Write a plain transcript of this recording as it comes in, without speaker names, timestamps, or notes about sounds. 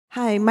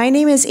Hi, my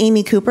name is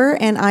Amy Cooper,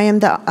 and I am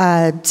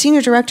the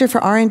Senior Director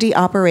for R&D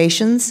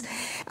Operations.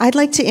 I'd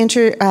like to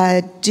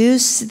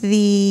introduce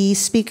the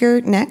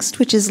speaker next,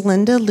 which is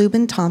Linda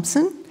Lubin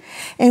Thompson.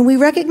 And we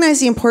recognize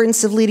the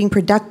importance of leading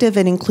productive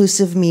and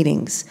inclusive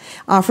meetings,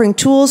 offering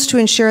tools to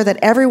ensure that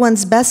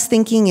everyone's best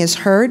thinking is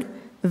heard,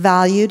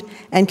 valued,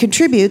 and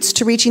contributes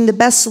to reaching the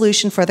best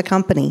solution for the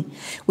company.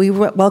 We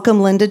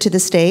welcome Linda to the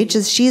stage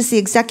as she is the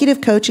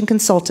executive coach and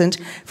consultant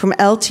from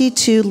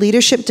WT2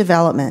 Leadership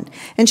Development,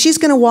 and she's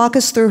going to walk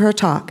us through her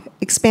talk,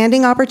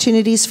 expanding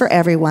opportunities for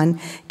everyone,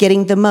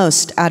 getting the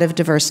most out of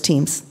diverse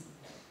teams.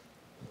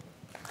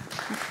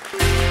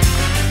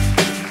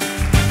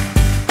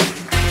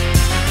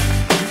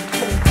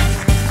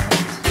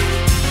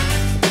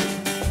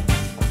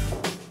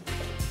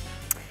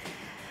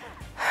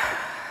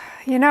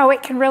 You know,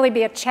 it can really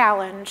be a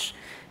challenge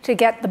to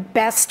get the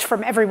best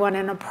from everyone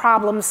in a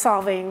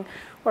problem-solving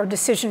or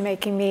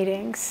decision-making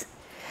meetings.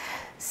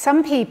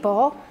 Some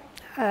people,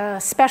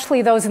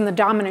 especially those in the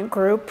dominant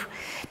group,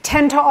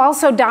 tend to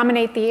also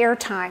dominate the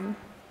airtime.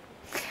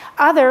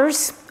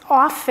 Others,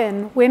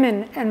 often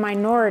women and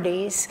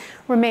minorities,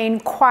 remain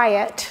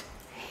quiet,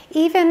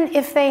 even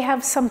if they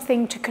have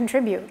something to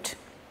contribute,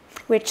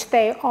 which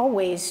they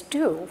always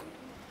do.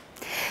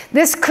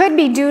 This could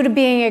be due to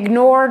being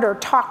ignored or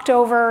talked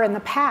over in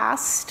the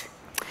past.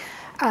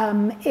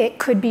 It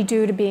could be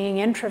due to being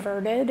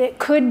introverted. It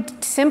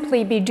could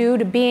simply be due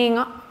to being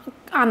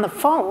on the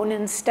phone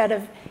instead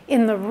of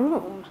in the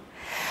room.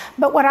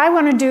 But what I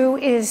want to do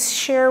is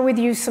share with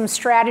you some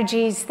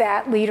strategies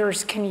that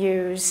leaders can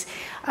use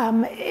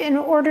in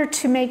order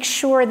to make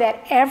sure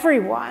that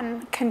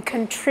everyone can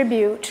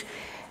contribute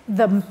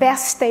the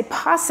best they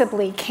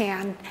possibly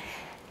can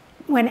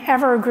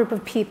whenever a group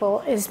of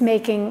people is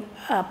making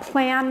a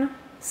plan,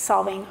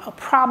 solving a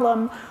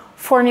problem,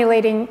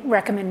 formulating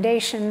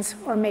recommendations,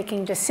 or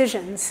making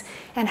decisions,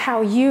 and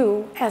how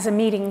you, as a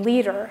meeting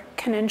leader,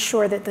 can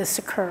ensure that this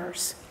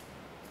occurs.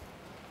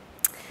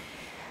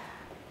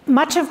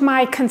 Much of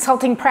my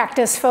consulting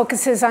practice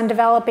focuses on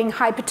developing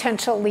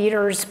high-potential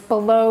leaders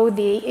below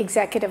the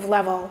executive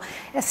level,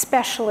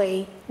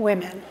 especially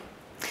women.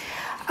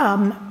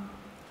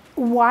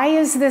 Why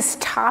is this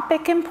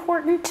topic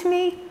important to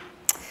me?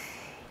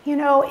 You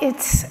know,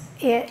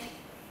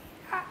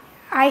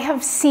 I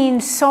have seen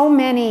so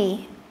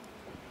many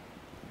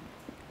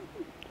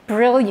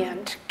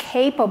brilliant,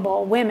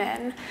 capable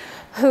women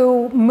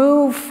who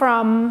move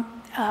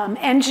from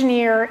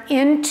engineer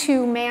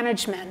into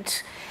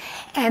management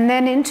and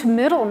then into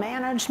middle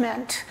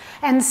management.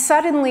 And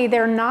suddenly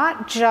they're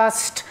not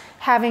just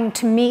having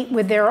to meet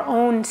with their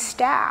own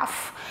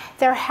staff.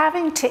 They're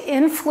having to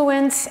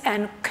influence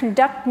and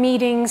conduct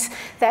meetings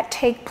that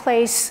take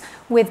place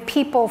with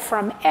people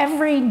from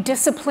every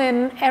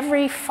discipline,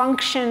 every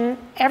function,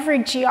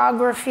 every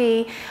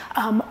geography,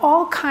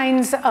 all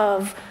kinds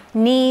of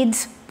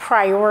needs,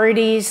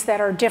 priorities that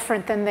are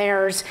different than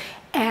theirs,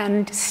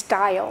 and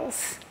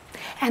styles.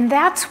 And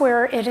that's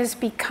where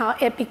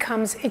it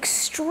becomes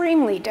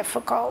extremely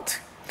difficult.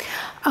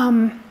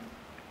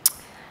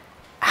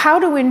 How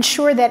to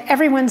ensure that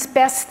everyone's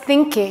best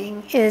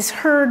thinking is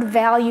heard,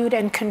 valued,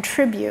 and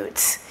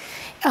contributes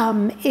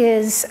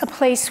is a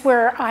place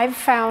where I've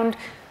found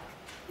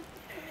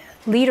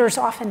leaders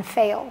often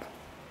fail.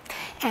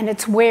 And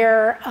it's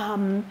where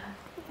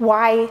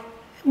why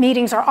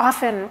meetings are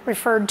often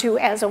referred to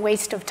as a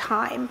waste of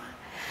time,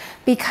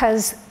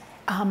 because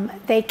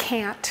they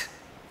can't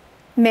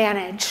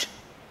manage.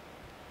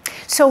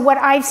 So what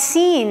I've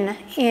seen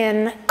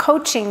in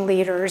coaching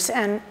leaders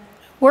and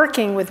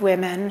working with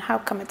women, how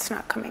come it's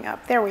not coming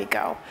up? There we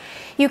go.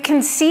 You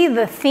can see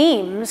the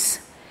themes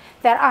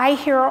that I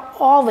hear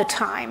all the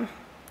time.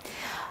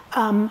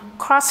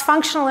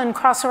 Cross-functional and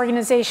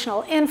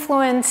cross-organizational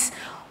influence,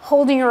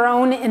 holding your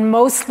own in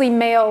mostly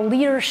male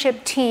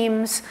leadership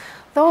teams.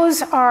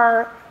 Those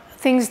are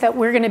things that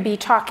we're going to be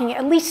talking,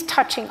 at least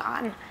touching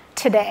on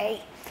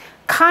today.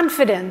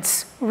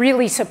 Confidence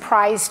really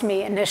surprised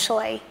me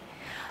initially,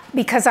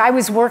 because I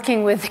was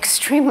working with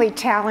extremely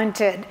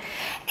talented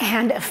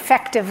and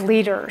effective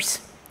leaders.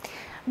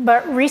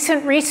 But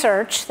recent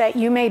research that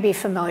you may be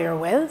familiar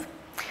with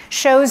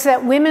shows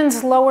that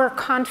women's lower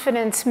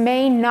confidence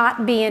may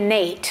not be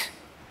innate.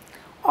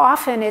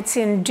 Often it's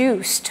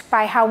induced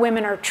by how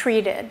women are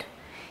treated,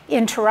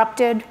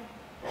 interrupted,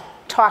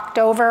 talked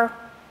over,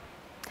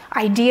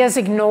 ideas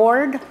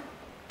ignored.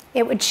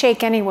 It would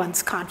shake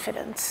anyone's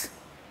confidence.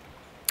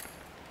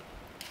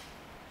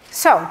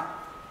 So,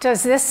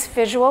 does this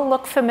visual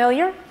look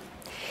familiar?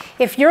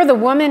 If you're the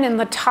woman in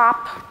the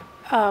top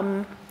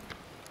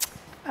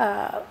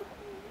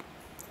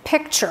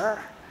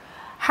picture,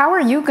 how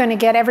are you going to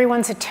get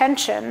everyone's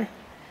attention,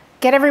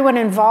 get everyone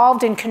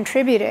involved in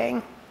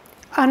contributing,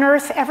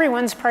 unearth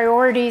everyone's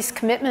priorities,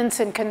 commitments,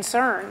 and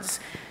concerns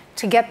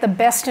to get the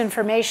best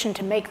information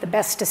to make the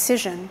best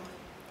decision?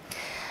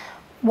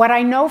 What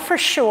I know for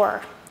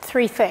sure,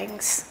 3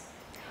 things.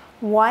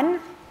 1,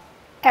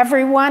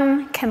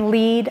 everyone can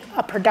lead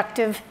a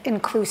productive,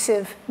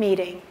 inclusive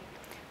meeting.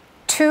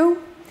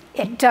 2,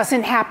 it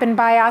doesn't happen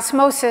by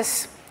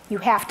osmosis. You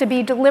have to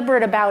be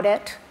deliberate about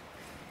it.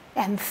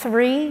 And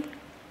 3,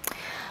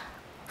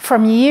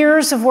 from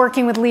years of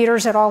working with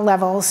leaders at all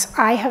levels,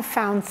 I have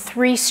found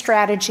 3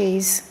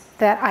 strategies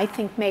that I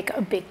think make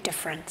a big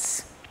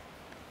difference.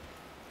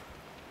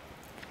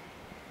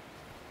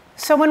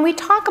 So when we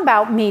talk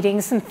about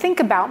meetings and think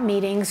about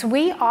meetings,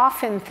 we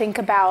often think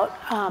about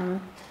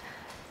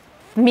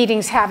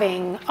meetings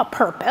having a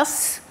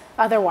purpose.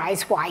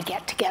 Otherwise, why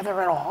get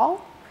together at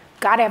all?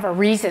 Got to have a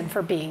reason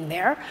for being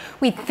there.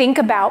 We think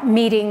about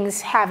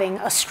meetings having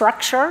a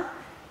structure,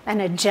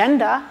 an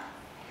agenda,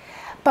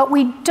 but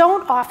we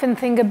don't often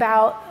think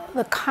about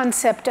the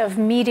concept of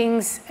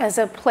meetings as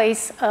a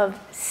place of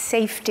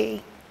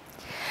safety,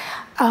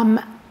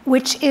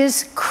 which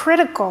is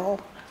critical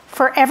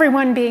for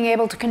everyone being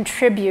able to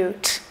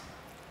contribute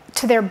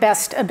to their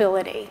best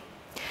ability.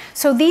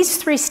 So these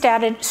 3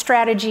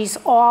 strategies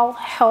all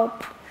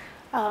help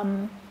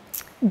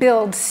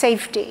build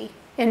safety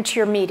into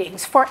your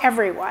meetings for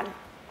everyone.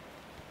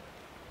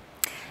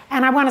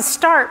 And I want to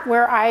start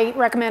where I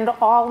recommend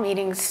all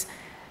meetings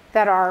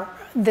that are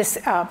this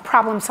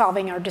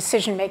problem-solving or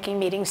decision-making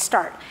meetings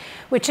start,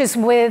 which is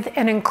with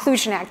an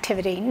inclusion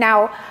activity.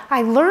 Now,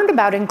 I learned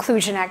about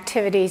inclusion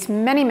activities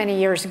many, many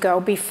years ago,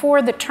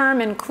 before the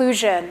term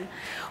inclusion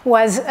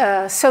was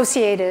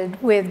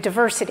associated with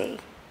diversity.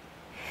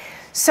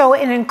 So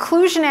an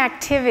inclusion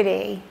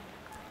activity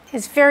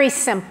is very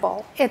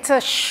simple. It's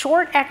a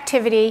short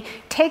activity,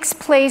 takes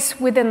place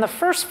within the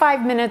first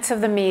 5 minutes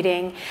of the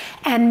meeting,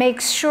 and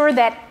makes sure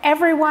that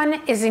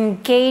everyone is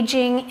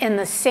engaging in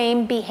the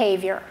same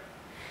behavior,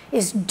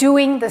 is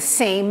doing the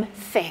same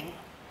thing.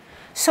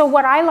 So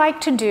what I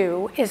like to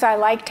do is I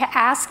like to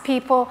ask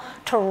people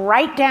to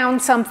write down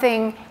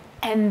something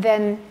and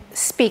then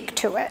speak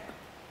to it.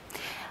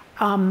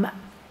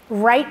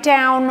 Write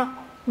down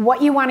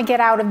what you want to get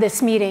out of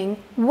this meeting.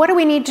 What do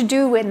we need to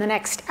do in the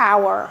next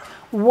hour?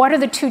 What are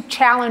the 2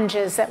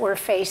 challenges that we're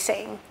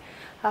facing?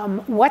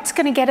 What's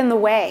going to get in the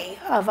way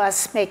of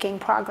us making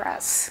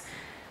progress?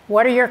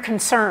 What are your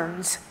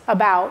concerns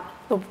about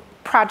the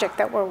project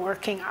that we're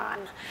working on?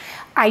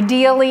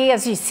 Ideally,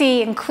 as you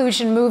see,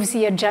 inclusion moves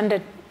the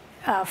agenda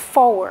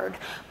forward.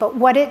 But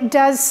what it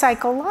does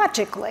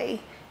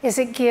psychologically is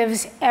it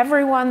gives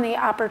everyone the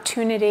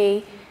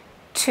opportunity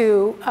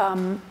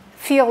to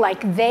feel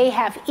like they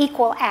have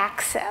equal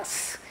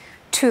access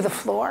to the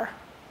floor.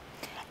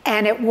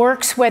 And it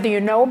works whether you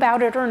know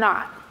about it or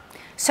not.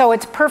 So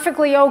it's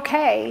perfectly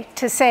okay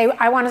to say,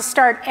 I want to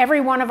start every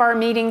one of our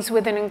meetings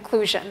with an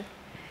inclusion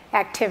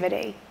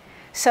activity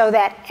so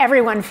that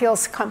everyone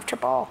feels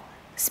comfortable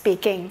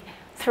speaking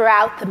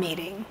throughout the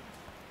meeting.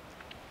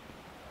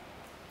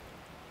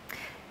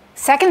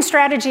 Second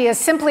strategy is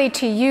simply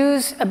to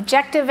use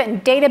objective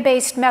and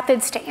data-based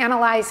methods to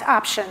analyze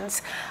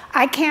options.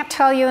 I can't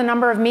tell you the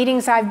number of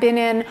meetings I've been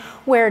in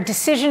where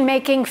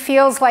decision-making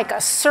feels like a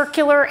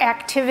circular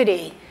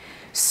activity.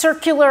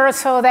 Circular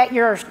so that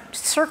you're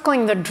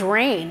circling the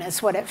drain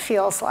is what it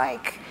feels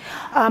like.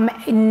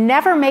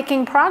 Never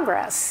making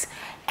progress.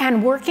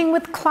 And working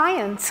with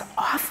clients,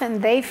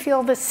 often they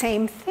feel the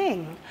same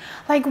thing.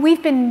 Like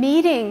we've been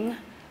meeting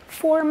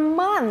for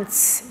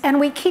months and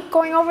we keep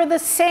going over the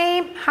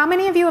same. How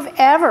many of you have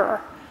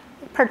ever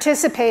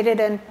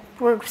participated in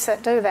groups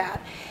that do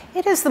that?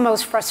 It is the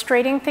most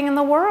frustrating thing in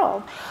the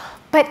world.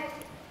 But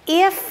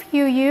if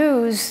you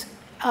use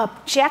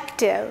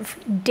objective,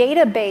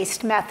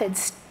 data-based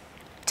methods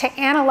to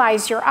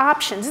analyze your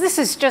options. This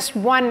is just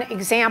one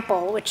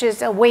example, which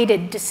is a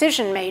weighted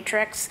decision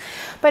matrix.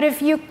 But if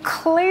you're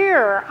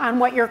clear on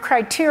what your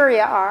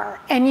criteria are,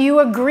 and you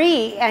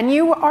agree, and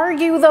you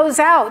argue those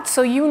out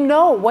so you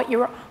know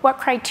what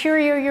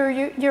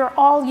criteria you're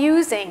all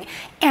using,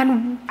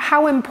 and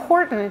how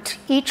important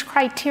each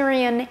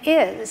criterion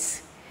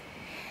is,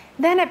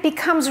 then it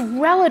becomes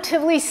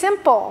relatively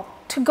simple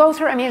to go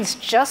through. I mean, it's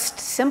just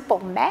simple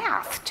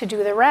math to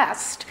do the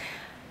rest.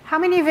 How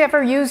many of you have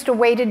ever used a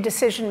weighted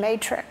decision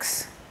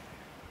matrix?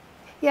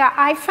 Yeah,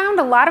 I found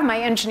a lot of my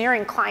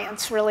engineering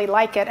clients really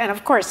like it. And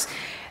of course,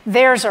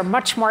 theirs are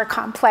much more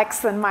complex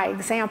than my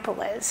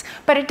example is.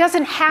 But it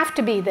doesn't have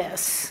to be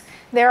this.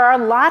 There are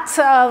lots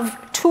of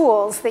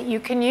tools that you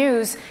can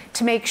use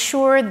to make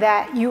sure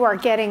that you are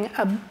getting,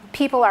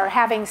 people are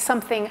having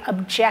something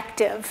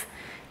objective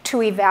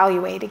to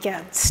evaluate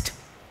against.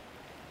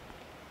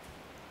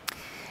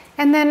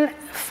 And then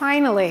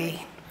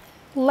finally,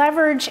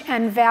 leverage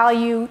and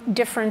value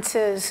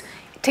differences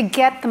to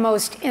get the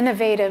most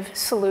innovative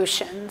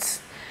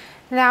solutions.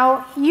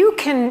 Now, you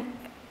can,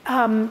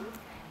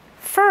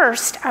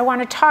 first, I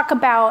want to talk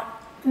about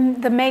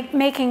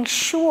making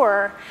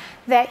sure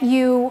that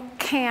you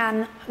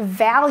can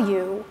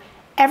value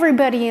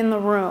everybody in the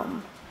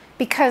room,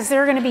 because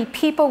there are going to be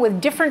people with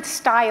different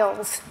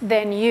styles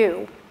than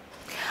you.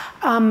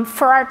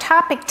 For our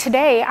topic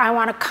today, I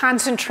want to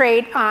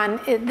concentrate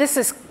on, this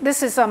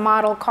is a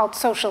model called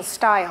social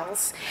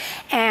styles.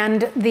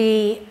 And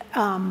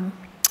I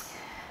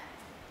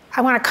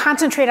want to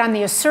concentrate on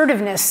the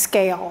assertiveness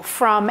scale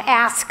from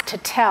ask to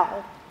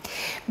tell.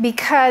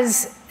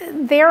 because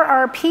there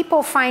are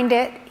people find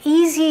it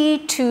easy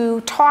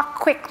to talk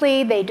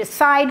quickly, they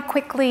decide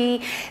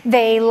quickly,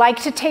 they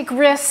like to take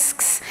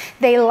risks,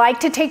 they like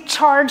to take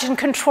charge and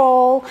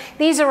control.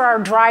 These are our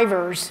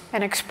drivers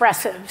and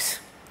expressives.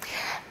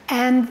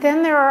 And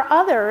then there are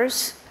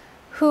others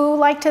who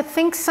like to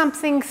think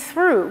something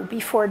through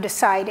before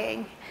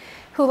deciding,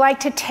 who like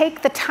to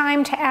take the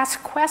time to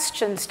ask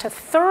questions, to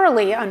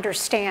thoroughly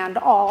understand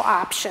all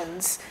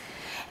options,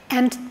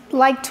 and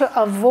like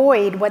to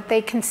avoid what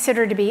they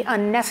consider to be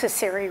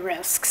unnecessary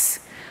risks.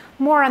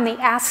 More on the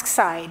ask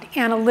side,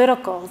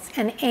 analyticals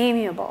and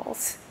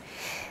amiables.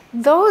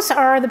 Those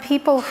are the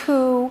people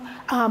who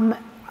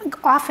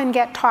often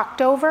get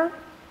talked over,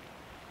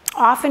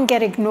 often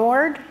get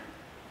ignored,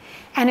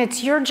 and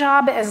it's your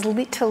job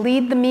to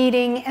lead the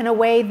meeting in a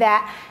way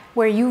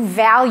where you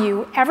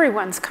value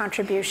everyone's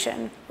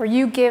contribution, where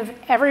you give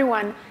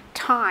everyone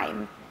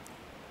time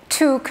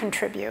to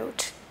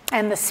contribute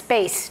and the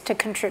space to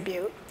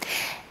contribute.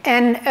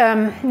 And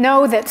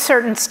know that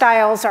certain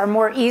styles are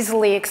more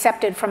easily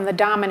accepted from the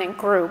dominant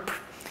group.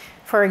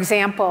 For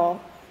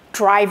example,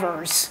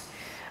 drivers.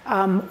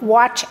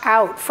 Watch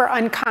out for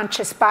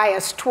unconscious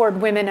bias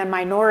toward women and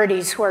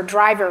minorities who are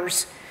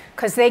drivers,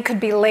 because they could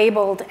be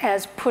labeled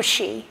as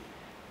pushy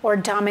or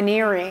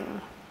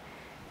domineering,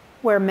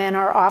 where men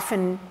are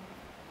often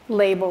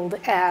labeled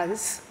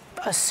as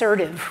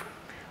assertive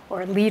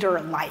or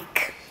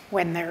leader-like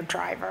when they're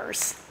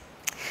drivers.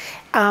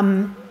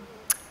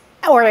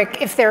 Or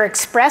if they're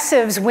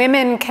expressives,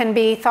 women can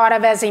be thought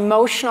of as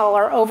emotional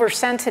or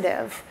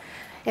oversensitive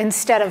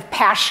instead of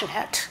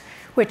passionate,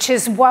 which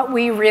is what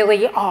we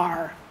really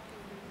are.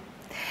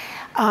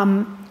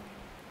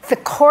 The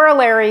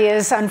corollary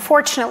is,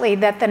 unfortunately,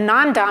 that the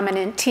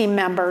non-dominant team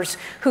members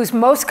whose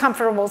most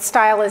comfortable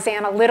style is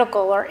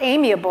analytical or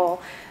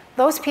amiable,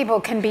 those people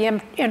can be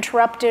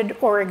interrupted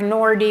or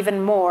ignored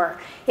even more.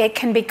 It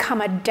can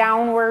become a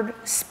downward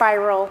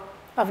spiral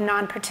of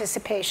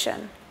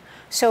non-participation.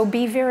 So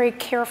be very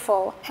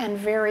careful and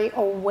very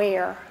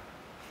aware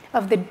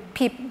of the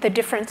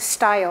different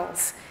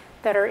styles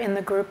that are in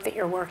the group that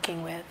you're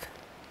working with.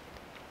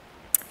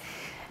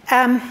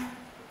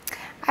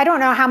 I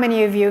don't know how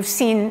many of you have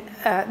seen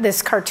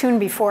this cartoon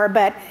before,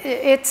 but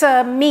it's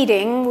a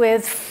meeting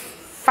with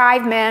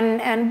 5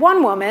 men and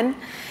 1 woman,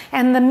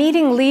 and the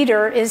meeting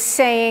leader is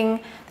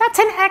saying, "That's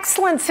an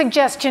excellent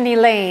suggestion,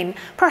 Elaine.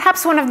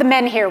 Perhaps one of the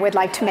men here would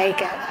like to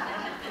make it."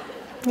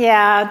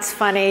 Yeah, it's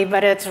funny,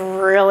 but it's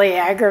really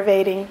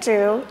aggravating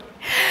too.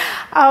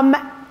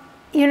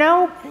 You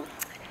know,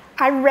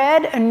 I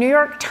read a New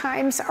York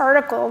Times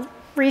article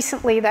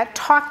recently that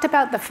talked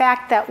about the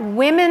fact that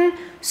women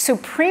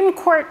Supreme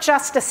Court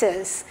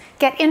justices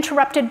get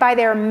interrupted by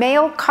their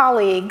male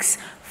colleagues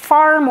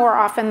far more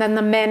often than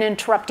the men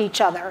interrupt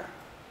each other.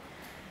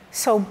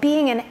 So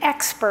being an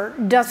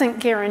expert doesn't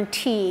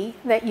guarantee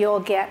that you'll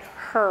get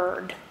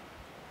heard.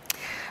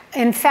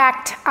 In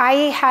fact, I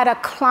had a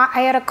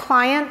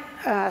client,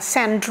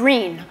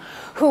 Sandrine,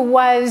 who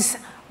was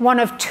one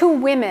of 2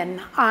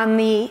 women on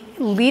the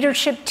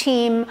leadership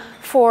team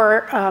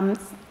for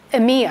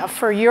EMEA,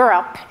 for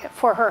Europe,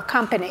 for her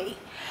company.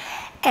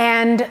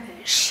 And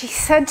she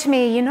said to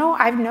me, "You know,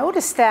 I've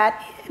noticed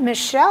that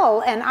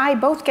Michelle and I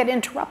both get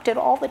interrupted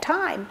all the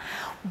time."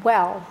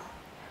 Well,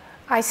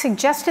 I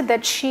suggested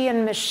that she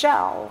and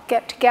Michelle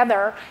get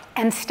together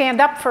and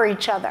stand up for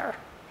each other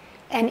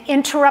and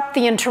interrupt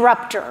the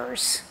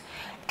interrupters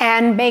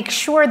and make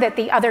sure that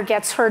the other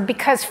gets heard,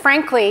 because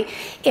frankly,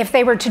 if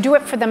they were to do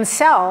it for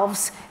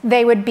themselves,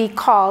 they would be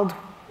called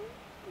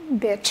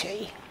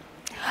bitchy.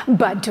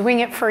 But doing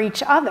it for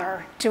each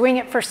other, doing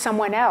it for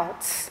someone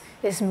else,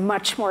 is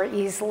much more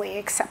easily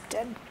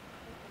accepted.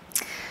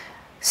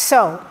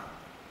 So,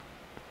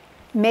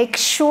 make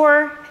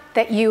sure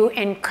that you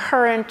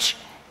encourage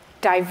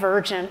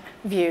divergent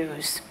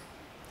views.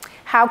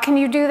 How can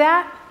you do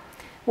that?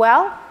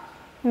 Well,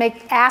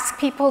 ask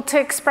people to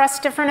express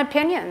different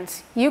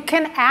opinions. You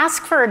can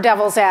ask for a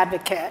devil's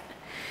advocate.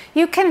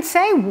 You can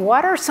say,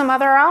 what are some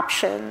other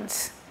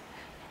options?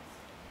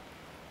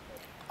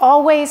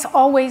 Always,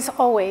 always,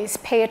 always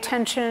pay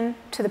attention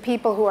to the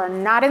people who are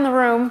not in the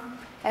room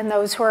and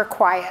those who are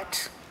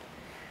quiet.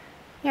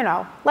 You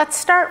know, let's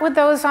start with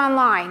those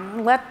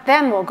online.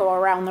 Then we'll go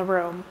around the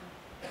room.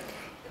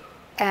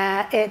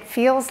 It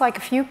feels like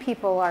a few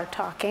people are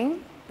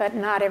talking, but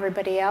not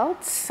everybody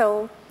else.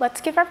 So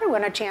let's give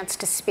everyone a chance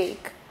to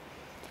speak.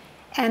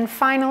 And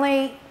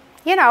finally,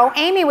 you know,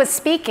 Amy was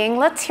speaking.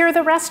 Let's hear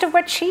the rest of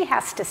what she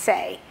has to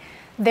say,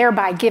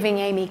 thereby giving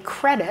Amy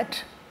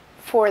credit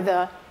for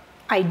the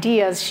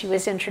ideas she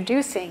was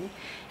introducing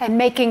and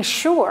making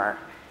sure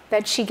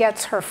that she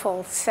gets her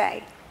full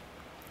say.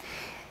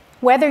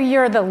 Whether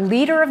you're the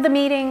leader of the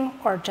meeting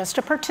or just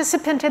a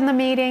participant in the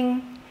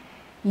meeting,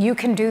 you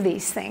can do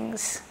these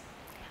things.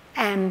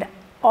 And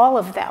all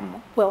of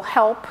them will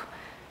help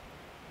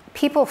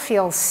people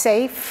feel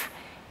safe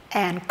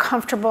and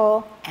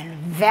comfortable and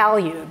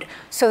valued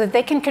so that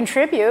they can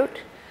contribute,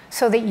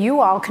 so that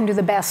you all can do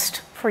the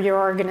best for your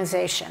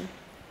organization.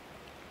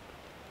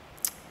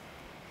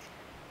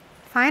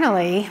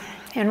 Finally,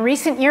 in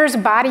recent years, a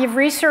body of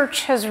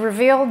research has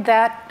revealed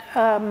that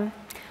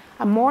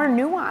a more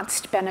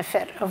nuanced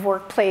benefit of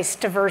workplace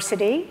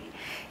diversity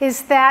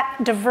is that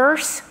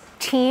diverse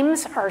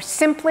teams are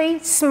simply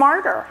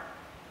smarter.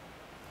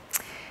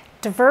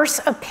 Diverse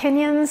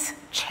opinions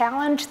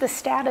challenge the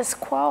status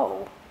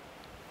quo.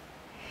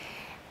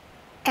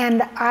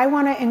 And I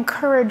want to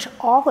encourage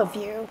all of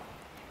you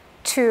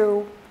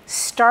to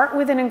start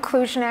with an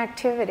inclusion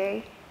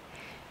activity,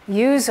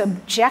 use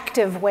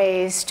objective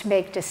ways to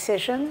make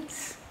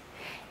decisions,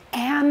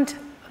 and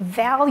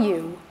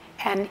value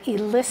and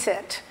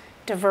elicit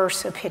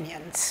diverse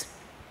opinions.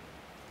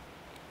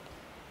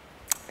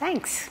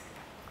 Thanks.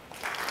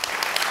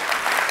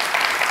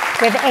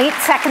 With 8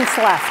 seconds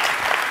left.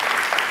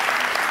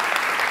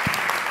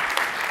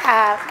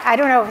 I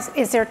don't know,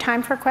 is there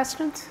time for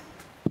questions?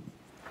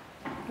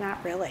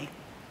 Not really,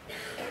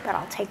 but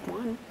I'll take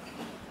one.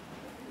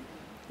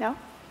 No?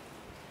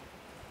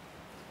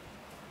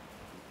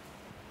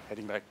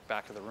 Heading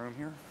back to the room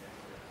here.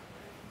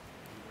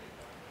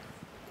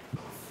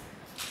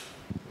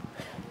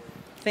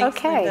 Thanks,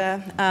 okay,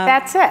 Linda.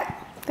 That's it.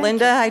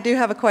 Linda, I do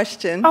have a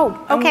question. Oh,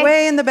 okay. I'm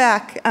way in the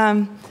back.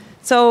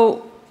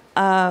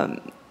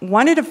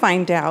 Wanted to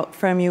find out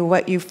from you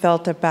what you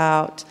felt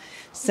about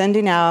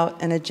sending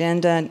out an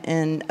agenda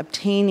and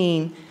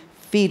obtaining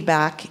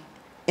feedback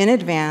in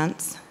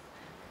advance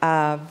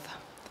of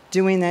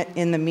doing that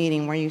in the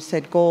meeting, where you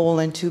said goal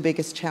and 2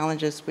 biggest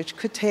challenges, which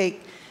could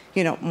take,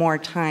 more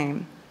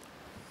time.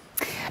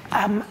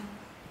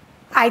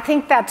 I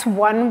think that's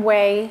one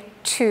way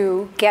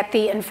to get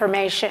the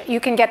information. You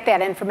can get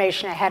that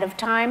information ahead of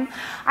time.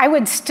 I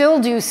would still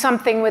do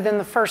something within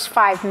the first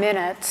 5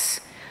 minutes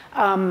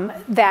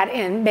that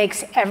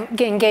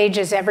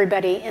engages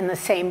everybody in the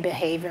same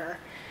behavior,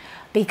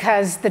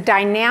 because the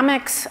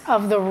dynamics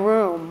of the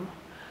room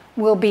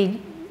will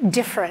be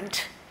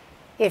different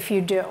if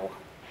you do.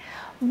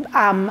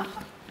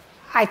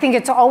 I think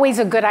it's always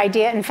a good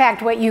idea. In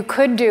fact, what you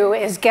could do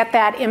is get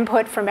that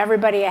input from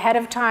everybody ahead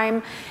of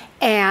time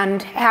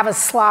and have a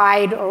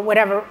slide or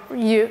whatever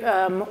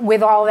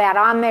with all that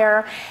on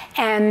there,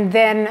 and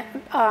then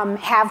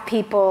have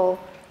people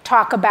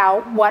talk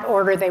about what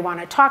order they want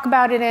to talk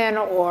about it in,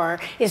 or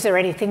is there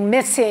anything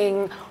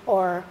missing,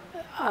 or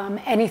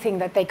anything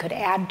that they could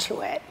add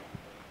to it.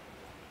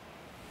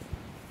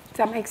 Does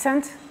that make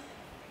sense?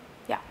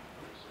 Yeah.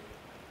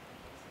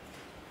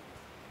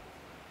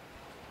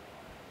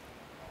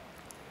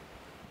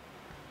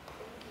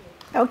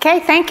 Okay,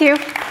 thank you.